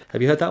life.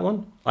 Have you heard that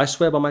one? I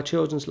swear by my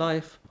children's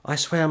life. I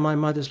swear on my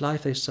mother's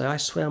life, they say. I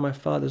swear on my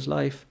father's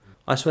life.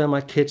 I swear on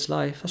my kid's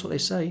life. That's what they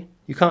say.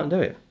 You can't do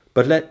it.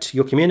 But let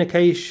your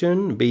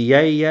communication be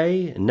yea,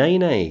 yea, nay,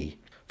 nay.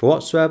 For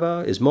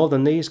whatsoever is more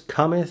than these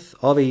cometh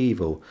of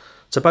evil.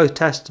 So both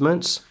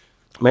testaments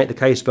make the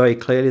case very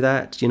clearly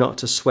that you're not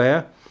to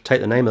swear.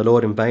 Take the name of the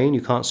Lord in vain.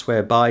 You can't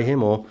swear by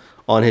him or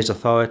on his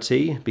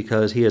authority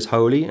because he is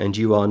holy and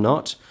you are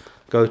not.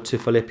 Go to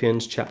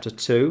Philippians chapter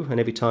 2, and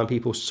every time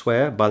people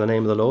swear by the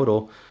name of the Lord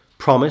or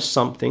promise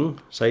something,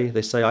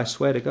 they say, I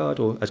swear to God,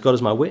 or as God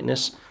is my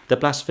witness, they're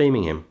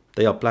blaspheming him.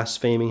 They are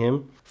blaspheming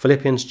him.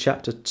 Philippians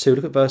chapter 2,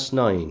 look at verse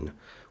 9.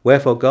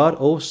 Wherefore God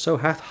also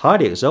hath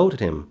highly exalted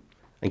him,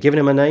 and given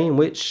him a name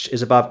which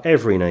is above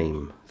every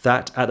name,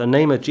 that at the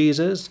name of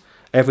Jesus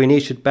every knee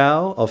should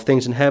bow, of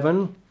things in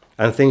heaven,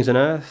 and things in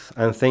earth,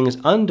 and things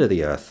under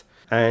the earth,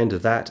 and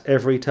that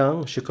every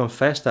tongue should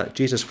confess that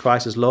Jesus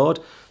Christ is Lord,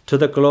 to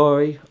the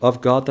glory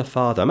of God the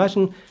Father.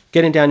 Imagine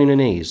getting down on your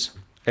knees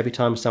every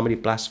time somebody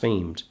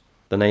blasphemed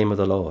the name of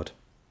the Lord.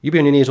 You'd be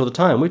on your knees all the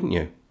time, wouldn't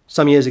you?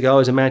 Some years ago, I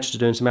was in Manchester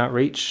doing some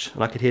outreach,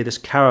 and I could hear this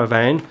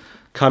caravan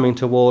coming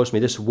towards me,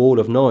 this wall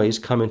of noise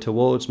coming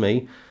towards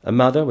me, a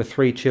mother with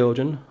 3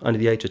 children under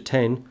the age of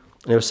 10, and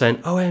they were saying,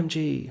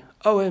 OMG,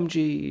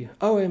 OMG,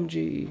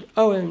 OMG,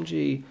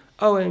 OMG,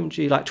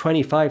 OMG, like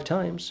 25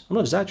 times. I'm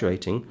not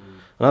exaggerating.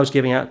 And I was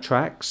giving out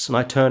tracts, and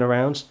I turn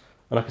around,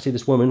 and I could see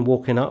this woman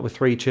walking up with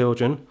 3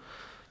 children,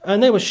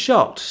 and they were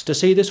shocked to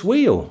see this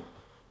wheel.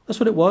 That's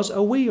what it was,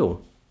 a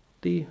wheel.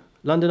 The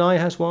London Eye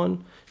has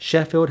one,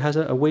 Sheffield has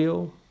a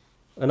wheel,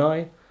 an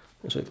eye,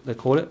 that's what they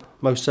call it.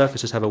 Most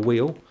circuses have a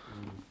wheel.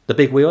 The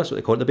big wheel, that's what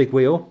they call it, the big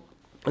wheel.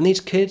 And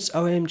these kids,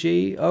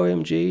 OMG,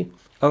 OMG,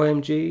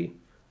 OMG.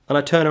 And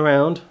I turn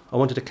around, I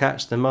wanted to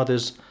catch the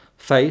mother's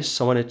face,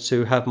 I wanted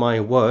to have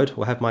my word,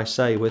 or have my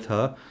say with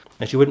her,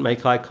 and she wouldn't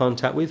make eye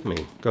contact with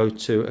me. Go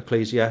to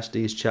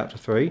Ecclesiastes chapter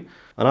 3.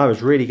 And I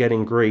was really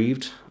getting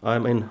grieved.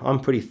 I'm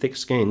pretty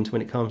thick-skinned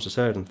when it comes to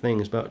certain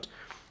things, but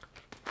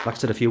like I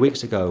said a few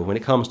weeks ago, when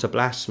it comes to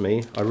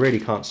blasphemy, I really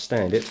can't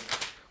stand it.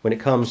 When it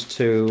comes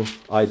to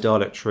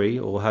idolatry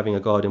or having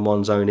a god in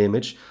one's own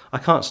image, I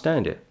can't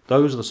stand it.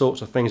 Those are the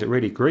sorts of things that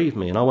really grieve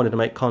me, and I wanted to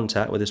make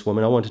contact with this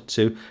woman. I wanted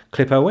to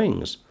clip her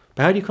wings.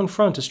 But how do you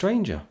confront a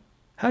stranger?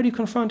 How do you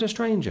confront a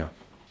stranger?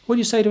 What do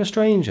you say to a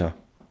stranger?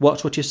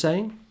 Watch what you're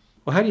saying?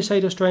 Well, how do you say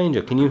to a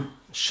stranger? Can you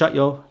shut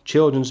your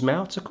children's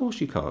mouths? Of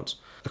course you can't.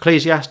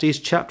 Ecclesiastes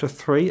chapter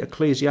 3,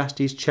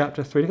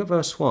 look at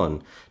verse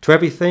 1. To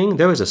everything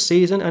there is a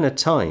season and a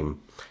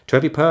time, to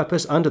every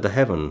purpose under the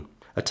heaven,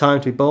 a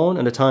time to be born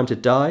and a time to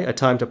die, a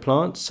time to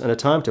plant and a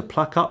time to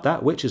pluck up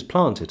that which is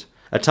planted,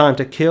 a time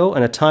to kill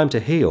and a time to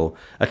heal,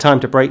 a time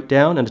to break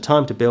down and a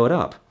time to build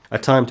up, a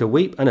time to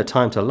weep and a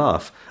time to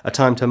laugh, a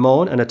time to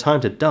mourn and a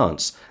time to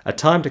dance, a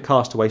time to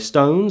cast away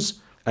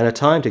stones and a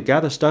time to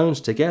gather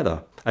stones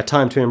together, a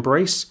time to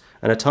embrace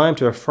and a time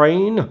to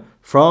refrain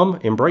from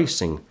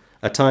embracing,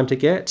 a time to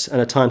get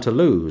and a time to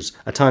lose,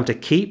 a time to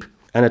keep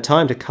and a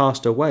time to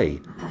cast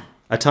away,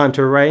 a time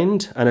to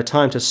rend and a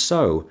time to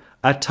sow,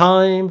 a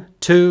time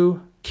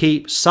to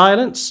keep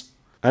silence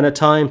and a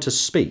time to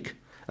speak,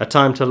 a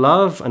time to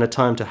love and a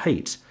time to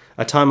hate,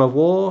 a time of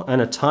war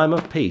and a time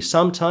of peace.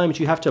 Sometimes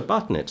you have to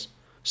button it.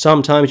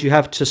 Sometimes you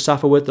have to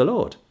suffer with the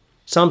Lord.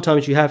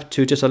 Sometimes you have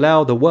to just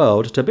allow the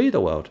world to be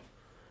the world.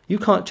 You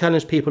can't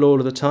challenge people all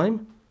of the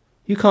time.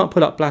 You can't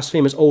put up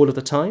blasphemers all of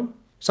the time.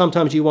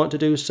 Sometimes you want to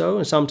do so,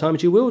 and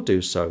sometimes you will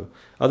do so.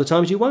 Other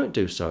times you won't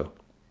do so.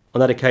 On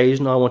that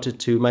occasion, I wanted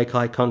to make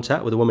eye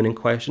contact with the woman in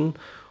question.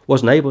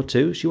 Wasn't able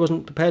to. She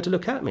wasn't prepared to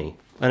look at me.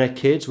 And her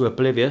kids were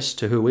oblivious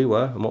to who we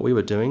were and what we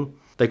were doing.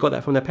 They got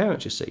that from their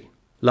parents, you see.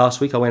 Last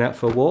week I went out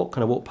for a walk,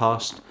 and I walked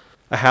past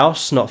a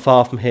house not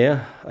far from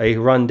here, a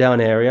run-down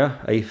area,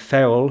 a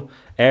feral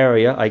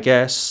area, I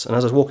guess. And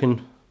as I was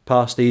walking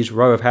past these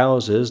row of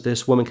houses,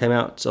 this woman came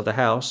out of the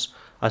house.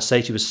 I'd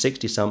say she was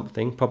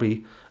 60-something,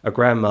 probably a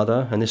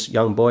grandmother, and this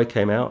young boy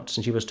came out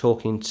and she was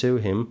talking to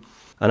him.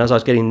 And as I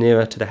was getting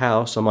nearer to the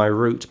house on my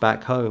route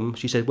back home,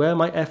 she said, "Where are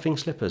my effing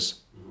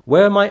slippers?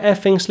 Where are my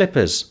effing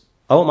slippers?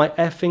 I want my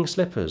effing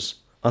slippers."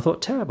 I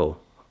thought,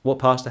 terrible.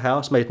 Walked past the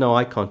house, made no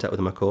eye contact with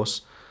him, of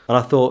course. And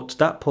I thought,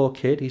 that poor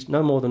kid, he's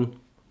no more than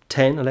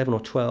 10, 11 or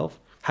 12,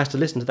 has to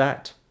listen to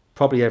that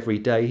probably every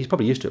day. He's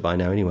probably used to it by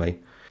now anyway.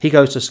 He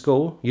goes to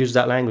school, uses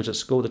that language at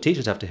school. The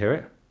teachers have to hear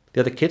it.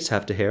 The other kids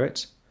have to hear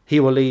it. He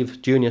will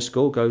leave junior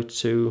school, go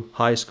to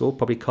high school,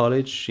 probably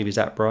college if he's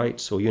that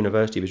bright, or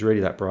university if he's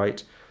really that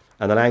bright,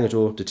 and the language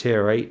will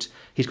deteriorate.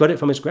 He's got it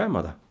from his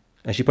grandmother.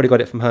 And she probably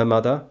got it from her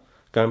mother,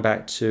 going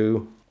back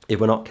to, if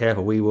we're not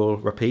careful, we will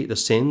repeat the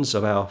sins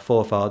of our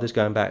forefathers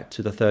going back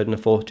to the third and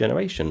the fourth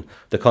generation.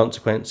 The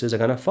consequences are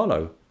going to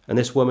follow. And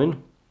this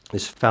woman,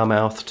 this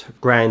foul-mouthed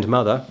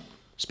grandmother,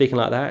 speaking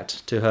like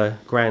that to her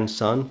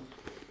grandson,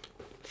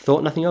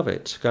 thought nothing of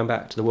it. Going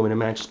back to the woman in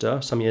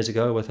Manchester some years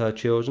ago with her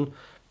children,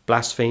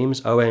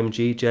 blasphemes,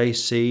 OMG,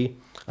 JC,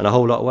 and a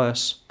whole lot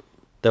worse.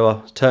 There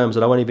are terms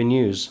that I won't even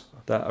use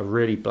that are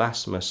really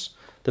blasphemous.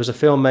 There was a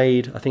film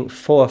made, I think,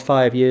 4 or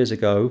 5 years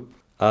ago,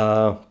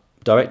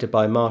 directed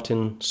by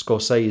Martin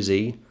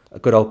Scorsese, a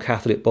good old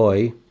Catholic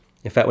boy.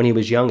 In fact, when he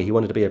was younger, he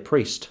wanted to be a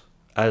priest,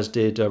 as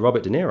did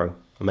Robert De Niro,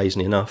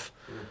 amazingly enough.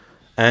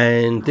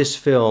 And this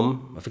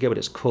film, I forget what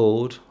it's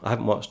called, I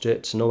haven't watched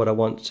it, nor would I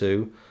want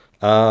to,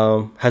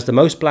 has the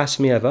most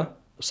blasphemy ever.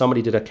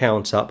 Somebody did a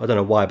count up, I don't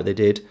know why, but they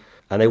did,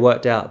 and they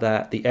worked out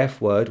that the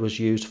F word was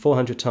used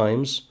 400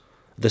 times,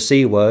 the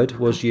C word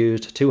was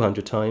used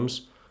 200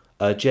 times,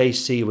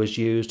 JC was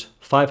used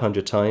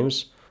 500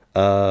 times,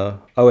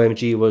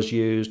 OMG was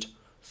used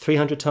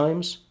 300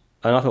 times,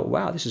 and I thought,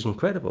 wow, this is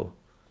incredible.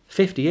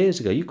 50 years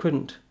ago, you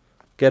couldn't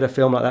get a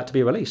film like that to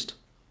be released.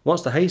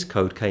 Once the Hays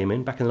Code came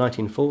in, back in the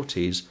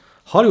 1940s,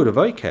 Hollywood were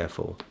very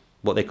careful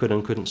what they could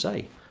and couldn't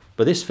say.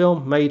 But this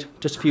film, made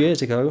just a few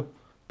years ago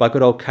by a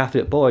good old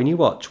Catholic boy, and you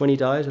watch, when he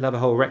dies, he'll have a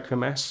whole requiem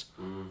mass.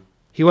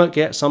 He won't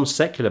get some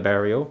secular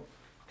burial.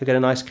 He'll get a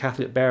nice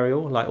Catholic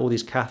burial, like all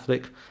these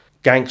Catholic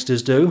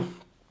gangsters do.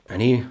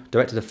 And he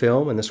directed the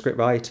film, and the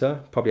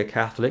scriptwriter, probably a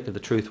Catholic, if the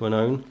truth were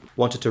known,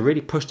 wanted to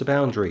really push the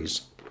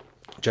boundaries.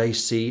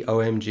 JC,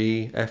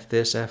 OMG, F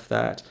this, F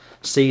that,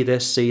 see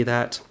this, see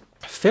that.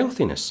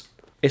 Filthiness.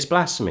 It's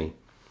blasphemy.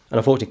 And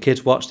unfortunately,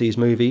 kids watch these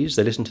movies,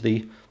 they listen to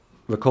the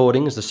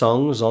recordings, the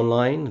songs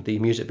online, the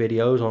music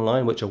videos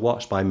online, which are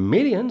watched by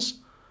millions.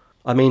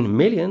 I mean,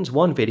 millions.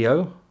 One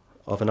video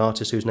of an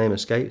artist whose name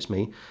escapes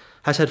me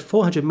has had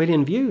 400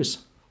 million views.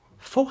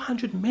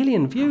 400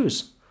 million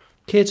views.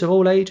 Kids of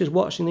all ages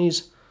watching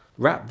these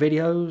rap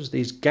videos,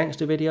 these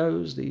gangster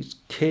videos, these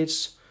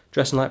kids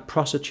dressing like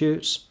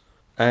prostitutes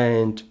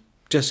and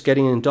just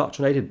getting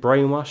indoctrinated,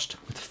 brainwashed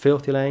with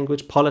filthy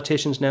language.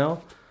 Politicians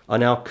now are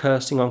now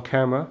cursing on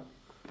camera.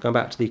 Going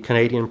back to the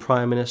Canadian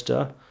Prime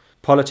Minister,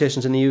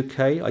 politicians in the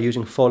UK are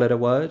using 4-letter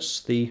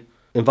words. The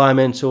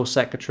Environmental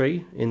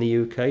Secretary in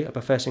the UK, a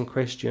professing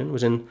Christian,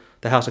 was in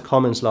the House of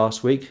Commons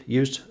last week,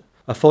 used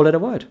a 4-letter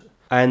word.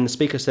 And the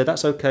Speaker said,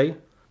 that's okay,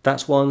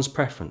 that's one's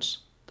preference.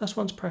 That's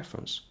one's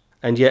preference.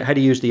 And yet, had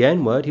he used the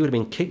N-word, he would have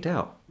been kicked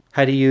out.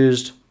 Had he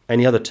used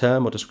any other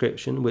term or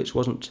description which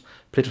wasn't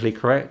politically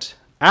correct,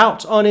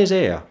 out on his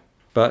ear.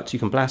 But you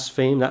can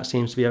blaspheme, that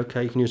seems to be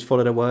okay. You can use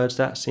 4-letter words,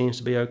 that seems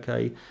to be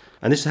okay.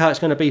 And this is how it's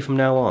going to be from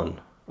now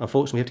on.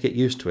 Unfortunately, we have to get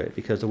used to it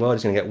because the world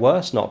is going to get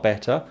worse, not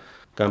better.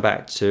 Going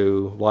back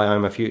to why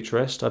I'm a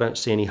futurist, I don't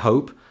see any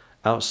hope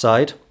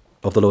outside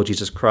of the Lord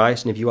Jesus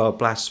Christ. And if you are a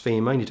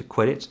blasphemer, you need to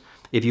quit it.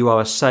 If you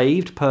are a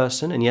saved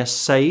person, and yes,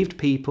 saved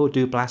people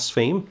do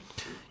blaspheme,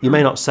 you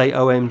may not say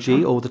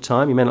OMG all the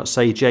time. You may not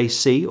say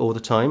JC all the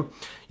time.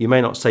 You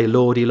may not say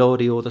Lordy,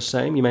 Lordy all the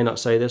same. You may not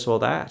say this or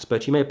that,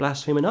 but you may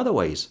blaspheme in other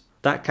ways.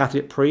 That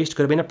Catholic priest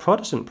could have been a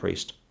Protestant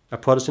priest, a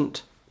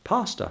Protestant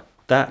pastor.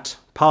 That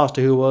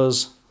pastor who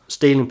was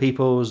stealing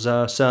people's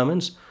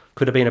sermons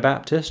could have been a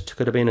Baptist,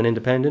 could have been an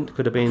independent,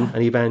 could have been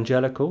an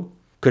evangelical,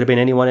 could have been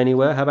anyone,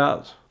 anywhere. How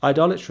about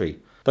idolatry?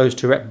 Those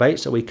two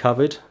reprobates that we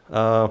covered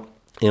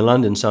in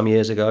London some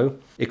years ago,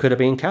 it could have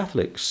been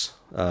Catholics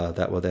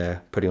that were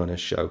there putting on a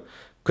show.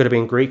 Could have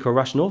been Greek or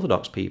Russian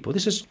Orthodox people.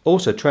 This is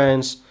also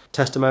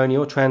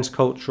trans-testimonial,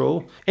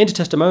 trans-cultural,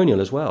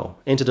 intertestimonial as well,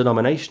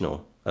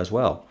 interdenominational as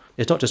well.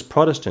 It's not just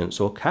Protestants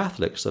or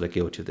Catholics that are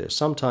guilty of this.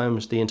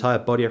 Sometimes the entire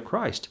body of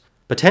Christ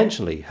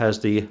potentially has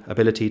the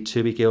ability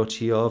to be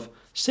guilty of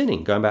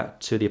sinning. Going back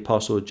to the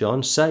Apostle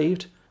John,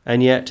 saved,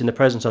 and yet in the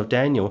presence of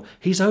Daniel,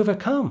 he's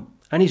overcome,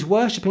 and he's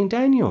worshipping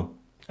Daniel.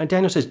 And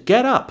Daniel says,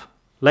 get up.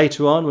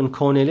 Later on, when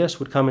Cornelius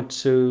would come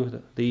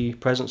into the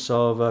presence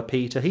of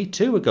Peter, he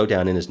too would go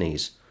down in his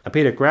knees. And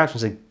Peter grabs him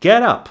and said,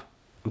 get up.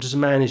 I'm just a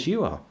man as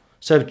you are.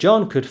 So if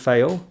John could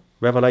fail,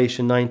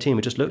 Revelation 19,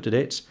 we just looked at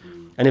it,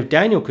 and if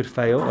Daniel could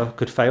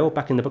fail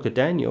back in the book of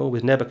Daniel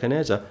with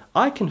Nebuchadnezzar,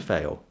 I can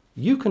fail.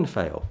 You can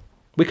fail.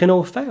 We can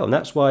all fail. And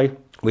that's why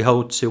we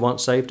hold to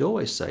once saved,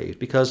 always saved,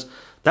 because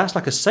that's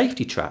like a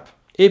safety trap.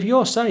 If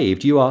you're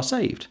saved, you are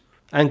saved,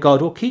 and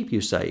God will keep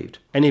you saved.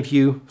 And if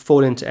you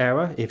fall into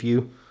error, if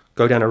you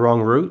go down a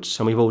wrong route,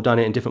 and we've all done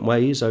it in different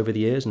ways over the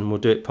years, and we'll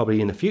do it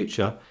probably in the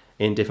future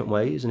in different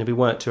ways. And if we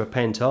weren't to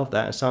repent of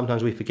that,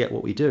 sometimes we forget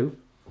what we do.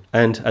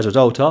 And as a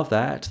result of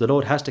that, the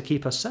Lord has to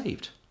keep us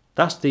saved.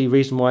 That's the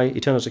reason why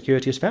eternal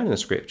security is found in the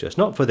Scriptures.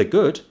 Not for the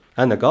good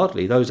and the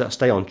godly, those that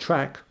stay on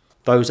track,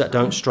 those that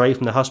don't stray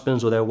from their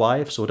husbands or their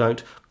wives, or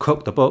don't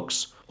cook the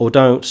books, or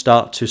don't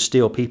start to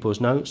steal people's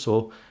notes,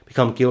 or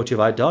become guilty of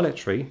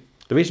idolatry.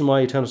 The reason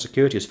why eternal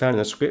security is found in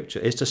the Scripture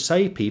is to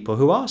save people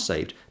who are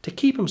saved, to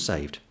keep them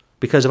saved.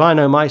 Because if I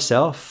know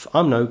myself,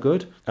 I'm no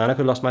good, and I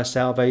could have lost my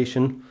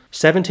salvation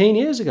 17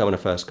 years ago when I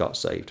first got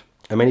saved,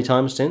 and many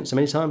times since, and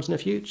many times in the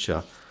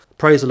future.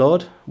 Praise the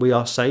Lord, we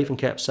are saved and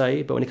kept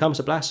saved, but when it comes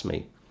to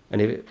blasphemy,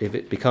 and if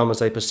it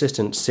becomes a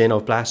persistent sin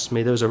of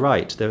blasphemy, there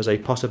is a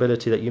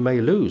possibility that you may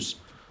lose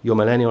your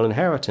millennial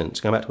inheritance.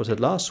 Going back to what I said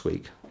last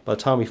week, by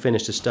the time we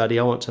finish the study,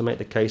 I want to make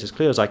the case as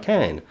clear as I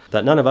can,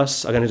 that none of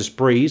us are going to just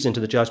breeze into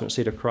the judgment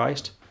seat of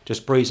Christ,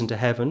 just breeze into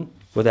heaven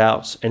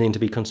without anything to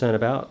be concerned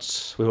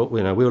about. We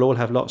will all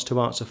have lots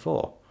to answer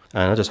for.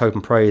 And I just hope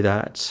and pray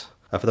that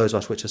for those of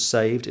us which are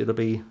saved, it'll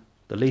be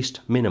the least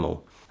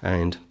minimal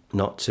and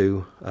not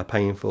too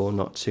painful,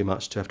 not too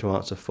much to have to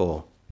answer for.